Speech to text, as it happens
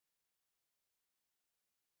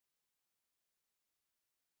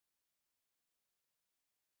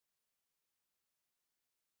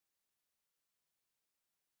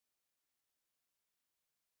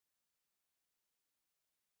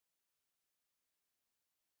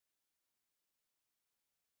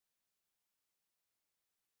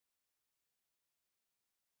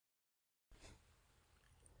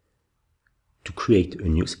To create a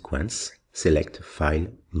new sequence, select File,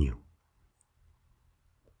 New.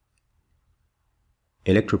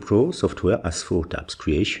 Electre Pro software has 4 tabs: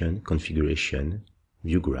 Creation, Configuration,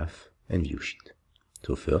 View Graph, and View Sheet.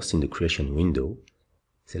 So first, in the Creation window,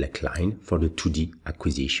 select Line for the 2D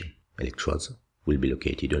acquisition. Electrodes will be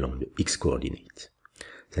located along the X coordinate.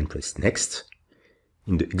 Then press Next.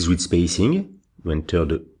 In the extrude spacing, you enter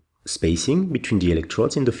the spacing between the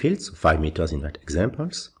electrodes in the field, so 5 meters in that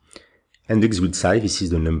examples. And the extrude size, this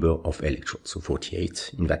is the number of electrodes, so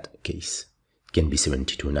 48 in that case. It can be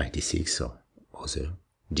 72, 96 or other,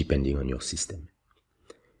 depending on your system.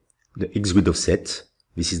 The extrude offset,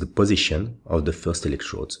 this is the position of the first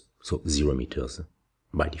electrodes, so 0 meters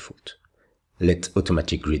by default. Let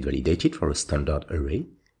automatic grid validate it for a standard array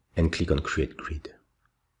and click on Create Grid.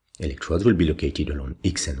 Electrodes will be located along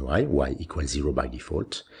X and Y equals 0 by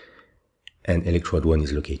default, and electrode 1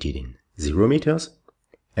 is located in 0 meters,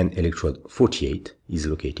 and electrode 48 is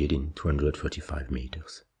located in 235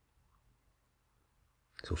 meters.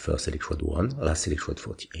 So first electrode 1, last electrode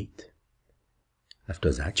 48. After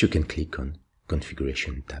that, you can click on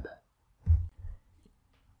Configuration tab.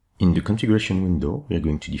 In the configuration window, we are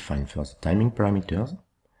going to define first timing parameters.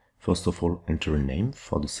 First of all, enter a name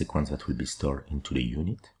for the sequence that will be stored into the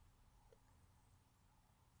unit.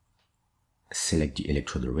 Select the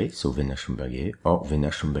electrode array, so Wenner-Schlumberger or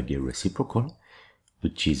Wenner-Schlumberger reciprocal,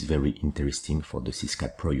 which is very interesting for the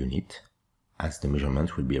Syscal Pro unit, as the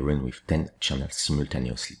measurement will be run with 10 channels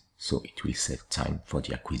simultaneously, so it will save time for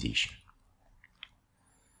the acquisition.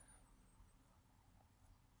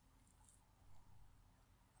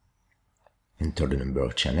 Enter the number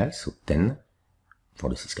of channels, so 10 for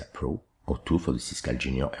the Syscal Pro, or 2 for the Syscal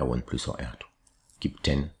Junior R1 Plus or R2. Keep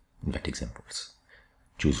 10 in that examples.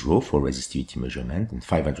 Choose RHO for resistivity measurement and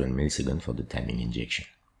 500 milliseconds for the timing injection.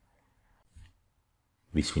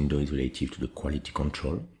 This window is relative to the quality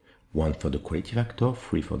control. 1 for the quality factor,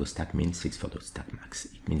 3 for the stack min, 6 for the stack max.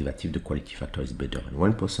 It means that if the quality factor is better than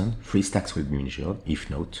 1%, 3 stacks will be measured.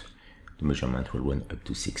 If not, the measurement will run up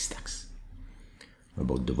to 6 stacks.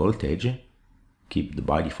 About the voltage, keep the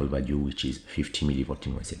by default value, which is 50 mV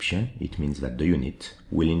in reception. It means that the unit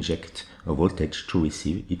will inject a voltage to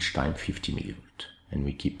receive each time 50 mV, and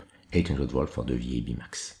we keep 800 volt for the VAB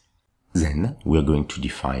max. Then we are going to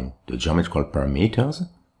define the geometrical parameters.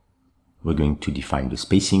 We're going to define the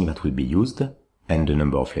spacing that will be used and the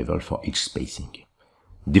number of levels for each spacing.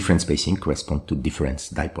 Different spacing correspond to different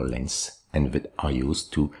dipole lengths and that are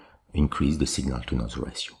used to increase the signal to noise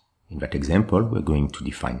ratio. In that example, we're going to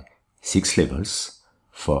define 6 levels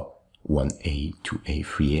for 1A, 2A,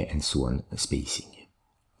 3A, and so on spacing,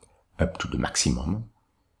 up to the maximum.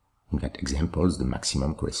 In that example, the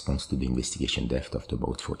maximum corresponds to the investigation depth of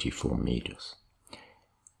about 44 meters.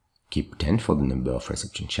 Keep 10 for the number of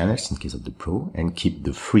reception channels in case of the Pro, and keep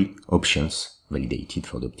the 3 options validated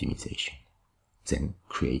for the optimization. Then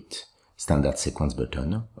create standard sequence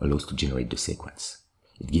button allows to generate the sequence.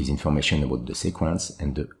 It gives information about the sequence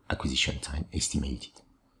and the acquisition time estimated.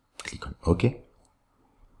 Click on OK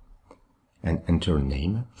and enter a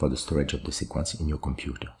name for the storage of the sequence in your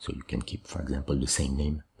computer. So you can keep, for example, the same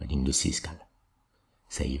name but in the Syscal.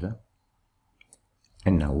 Save.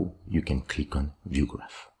 And now you can click on View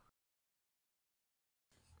Graph.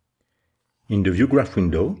 In the View Graph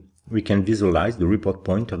window, we can visualize the report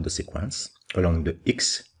point of the sequence along the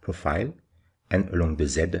X profile and along the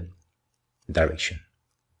Z direction.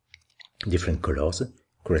 Different colors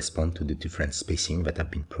correspond to the different spacing that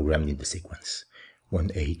have been programmed in the sequence.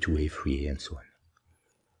 1A, 2A, 3A, and so on.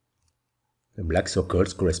 The black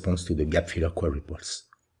circles correspond to the gap filler quadrupoles.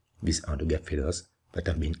 These are the gap fillers that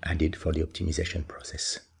have been added for the optimization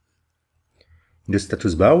process. In the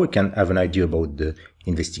status bar, we can have an idea about the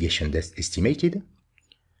investigation depth estimated,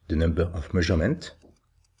 the number of measurement,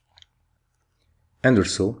 and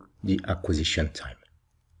also the acquisition time.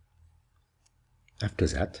 After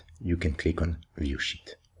that, you can click on View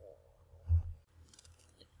Sheet.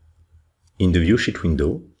 In the View Sheet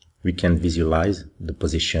window, we can visualize the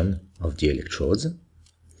position of the electrodes. You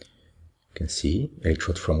can see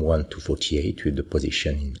electrode from 1 to 48 with the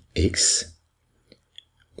position in X,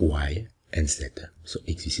 Y, and Z. So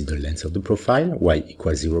X, this is the length of the profile, Y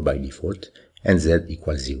equals 0 by default, and Z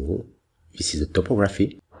equals 0. This is the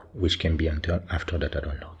topography, which can be entered after data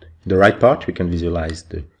download. In the right part, we can visualize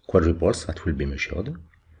the quadrupoles that will be measured.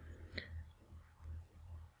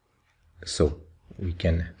 So we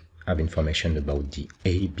can have information about the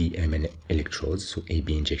A, B, M, and electrodes, so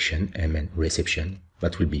AB injection, M, and reception,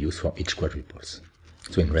 that will be used for each quadrupoles.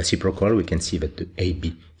 So in reciprocal, we can see that the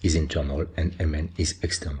AB is internal and MN is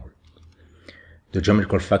external. The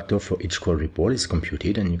geometrical factor for each quadrupole is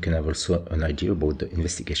computed, and you can have also an idea about the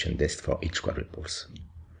investigation test for each quadrupoles.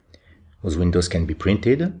 Those windows can be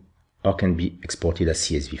printed or can be exported as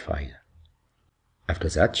CSV file. After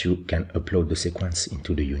that, you can upload the sequence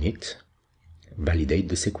into the unit, validate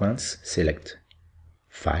the sequence, select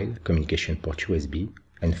File, Communication Port USB,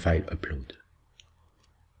 and File Upload.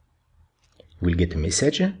 You will get a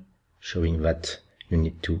message showing that you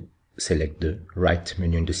need to select the right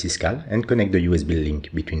menu in the Syscal and connect the USB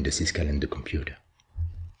link between the Syscal and the computer.